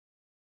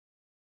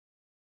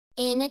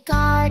In a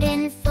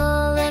garden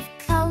full of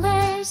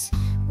colors,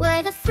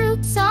 where the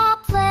fruits all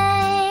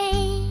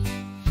play,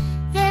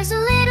 there's a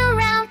little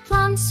round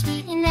plum,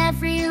 sweet in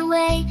every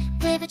way.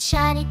 With a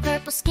shiny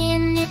purple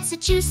skin, it's a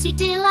juicy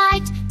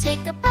delight.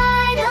 Take a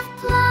bite of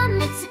plum,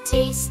 it's a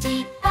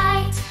tasty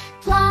bite.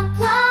 Plum,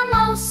 plum,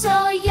 oh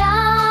so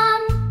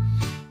yum.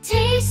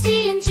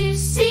 Tasty and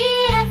juicy,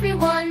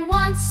 everyone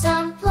wants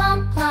some.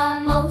 Plum,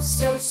 plum, oh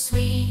so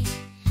sweet.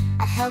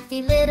 A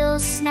healthy little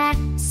snack,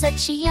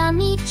 such a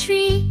yummy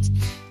treat.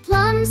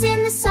 Plums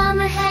in the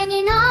summer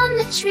hanging on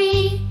the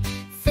tree,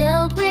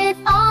 filled with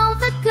all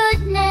the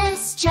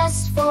goodness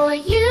just for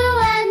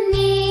you and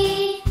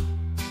me.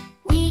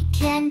 We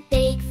can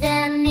bake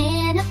them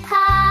in a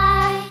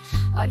pie,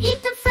 or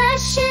eat them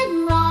fresh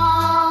and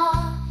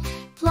raw.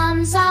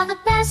 Plums are the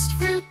best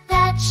fruit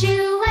that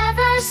you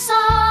ever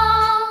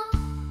saw.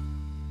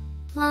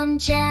 Plum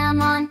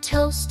jam on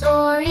toast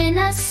or in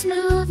a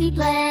smoothie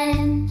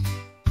blend.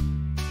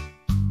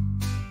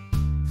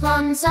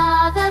 Plums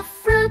are the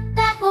fruit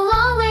that will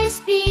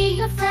always be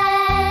your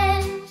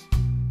friend.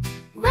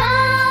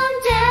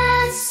 Round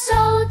and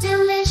so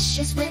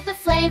delicious, with a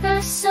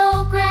flavor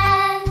so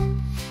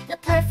grand. The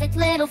perfect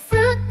little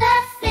fruit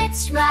that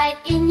fits right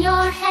in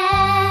your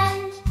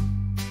hand.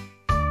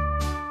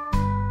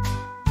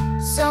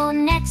 So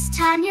next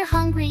time you're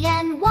hungry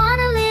and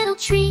want a little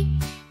treat,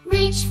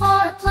 reach for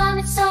a plum,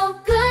 it's so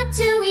good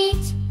to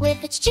eat.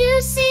 With its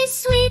juicy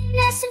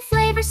sweetness and